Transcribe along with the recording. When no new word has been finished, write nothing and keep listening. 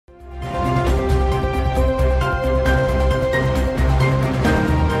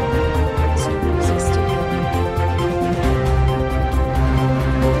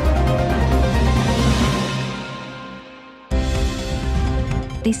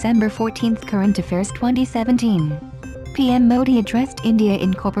December 14, Current Affairs 2017. PM Modi addressed India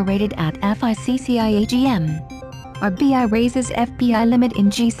Incorporated at FICCI AGM. RBI raises FPI limit in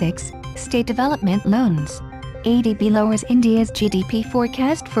G6, state development loans. ADB lowers India's GDP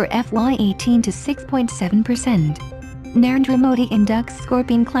forecast for FY18 to 6.7%. Narendra Modi inducts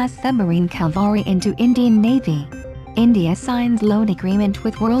Scorpion-class submarine Kalvari into Indian Navy. India signs loan agreement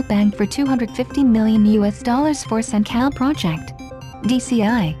with World Bank for $250 million for Sankalp project.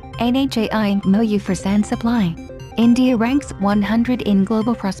 DCI, NHAI MOU for sand supply. India ranks 100 in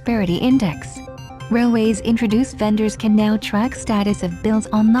Global Prosperity Index. Railways introduced vendors can now track status of bills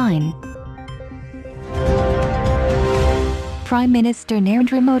online. Prime Minister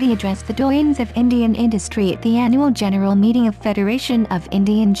Narendra Modi addressed the doyens of Indian industry at the annual General Meeting of Federation of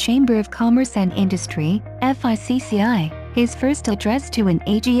Indian Chamber of Commerce and Industry, FICCI, his first address to an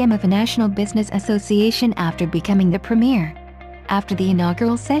AGM of a National Business Association after becoming the premier. After the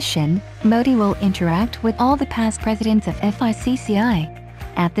inaugural session, Modi will interact with all the past presidents of FICCI.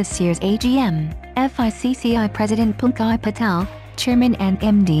 At this year's AGM, FICCI President Pankaj Patel, Chairman and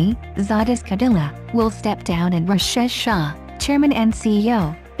MD, Zaidus Kadila, will step down and Rashesh Shah, Chairman and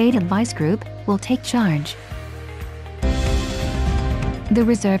CEO, Edelweiss Group, will take charge. The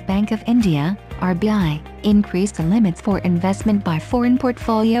Reserve Bank of India, RBI, increased the limits for investment by foreign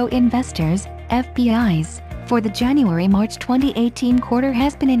portfolio investors, FPIs, for the January-March 2018 quarter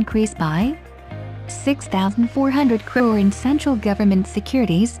has been increased by 6,400 crore in central government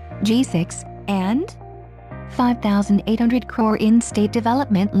securities, G6, and 5,800 crore in state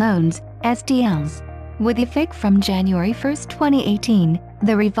development loans, SDLs. With effect from January 1, 2018,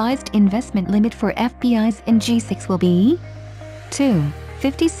 the revised investment limit for FPIs in G6 will be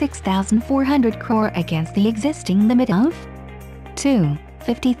 56,400 crore against the existing limit of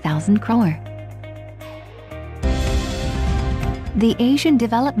 50,000 crore. The Asian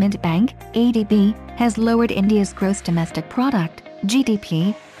Development Bank, ADB, has lowered India's gross domestic product,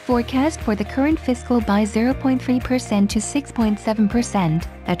 GDP, forecast for the current fiscal by 0.3% to 6.7%,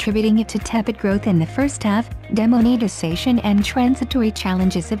 attributing it to tepid growth in the first half, demonetization and transitory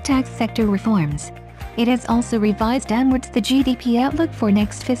challenges of tax sector reforms. It has also revised downwards the GDP outlook for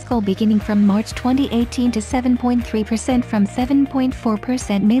next fiscal beginning from March 2018 to 7.3% from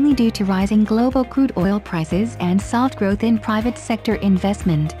 7.4%, mainly due to rising global crude oil prices and soft growth in private sector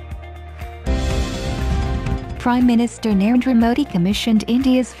investment. Prime Minister Narendra Modi commissioned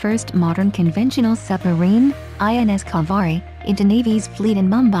India's first modern conventional submarine, INS Kalvari, into Navy's fleet in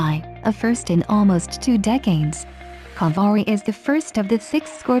Mumbai, a first in almost 2 decades. Kalvari is the first of the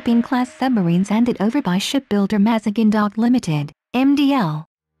 6 Scorpion-class submarines handed over by shipbuilder Mazagon Limited, MDL.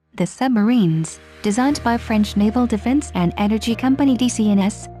 The submarines, designed by French Naval Defense and Energy Company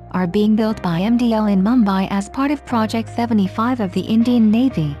DCNS, are being built by MDL in Mumbai as part of Project 75 of the Indian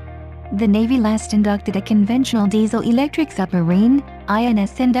Navy. The Navy last inducted a conventional diesel-electric submarine,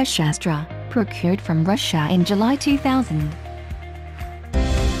 INS Sindhushastra, procured from Russia in July 2000.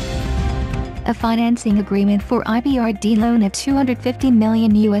 A financing agreement for IBRD loan of $250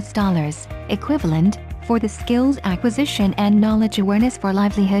 million equivalent, for the Skills Acquisition and Knowledge Awareness for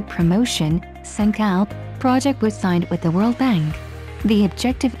Livelihood Promotion, Sankalp, project was signed with the World Bank. The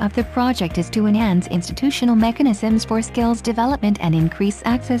objective of the project is to enhance institutional mechanisms for skills development and increase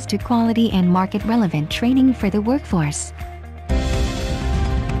access to quality and market-relevant training for the workforce.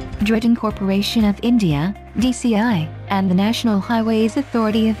 Dredging Corporation of India, DCI, and the National Highways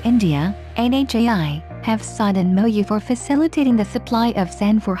Authority of India, NHAI, have signed an MOU for facilitating the supply of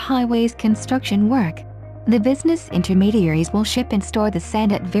sand for highways construction work. The business intermediaries will ship and store the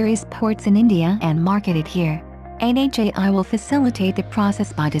sand at various ports in India and market it here. NHAI will facilitate the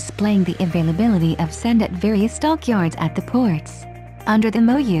process by displaying the availability of sand at various dockyards at the ports. Under the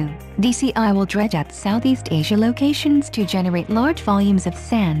MOU, DCI will dredge at Southeast Asia locations to generate large volumes of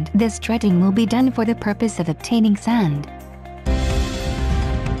sand. This dredging will be done for the purpose of obtaining sand.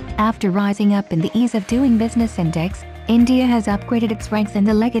 After rising up in the Ease of Doing Business Index, India has upgraded its ranks in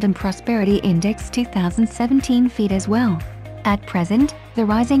the Legatum Prosperity Index 2017 feed as well. At present, the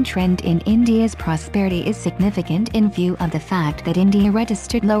rising trend in India's prosperity is significant in view of the fact that India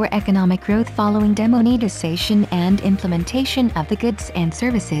registered lower economic growth following demonetization and implementation of the Goods and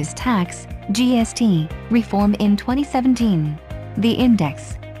Services Tax (GST) reform in 2017. The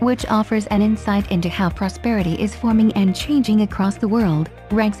index, which offers an insight into how prosperity is forming and changing across the world,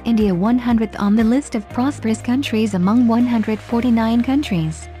 ranks India 100th on the list of prosperous countries among 149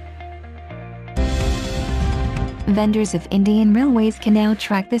 countries. Vendors of Indian Railways can now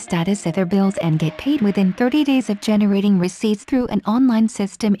track the status of their bills and get paid within 30 days of generating receipts through an online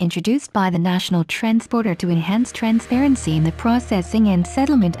system introduced by the National Transporter to enhance transparency in the processing and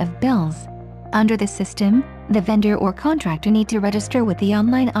settlement of bills. Under the system, the vendor or contractor need to register with the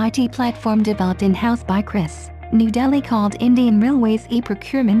online IT platform developed in-house by CRIS, New Delhi called Indian Railways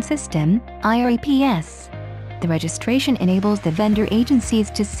E-Procurement System, IREPS. The registration enables the vendor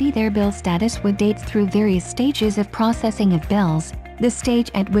agencies to see their bill status with dates through various stages of processing of bills, the stage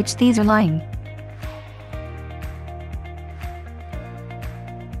at which these are lying,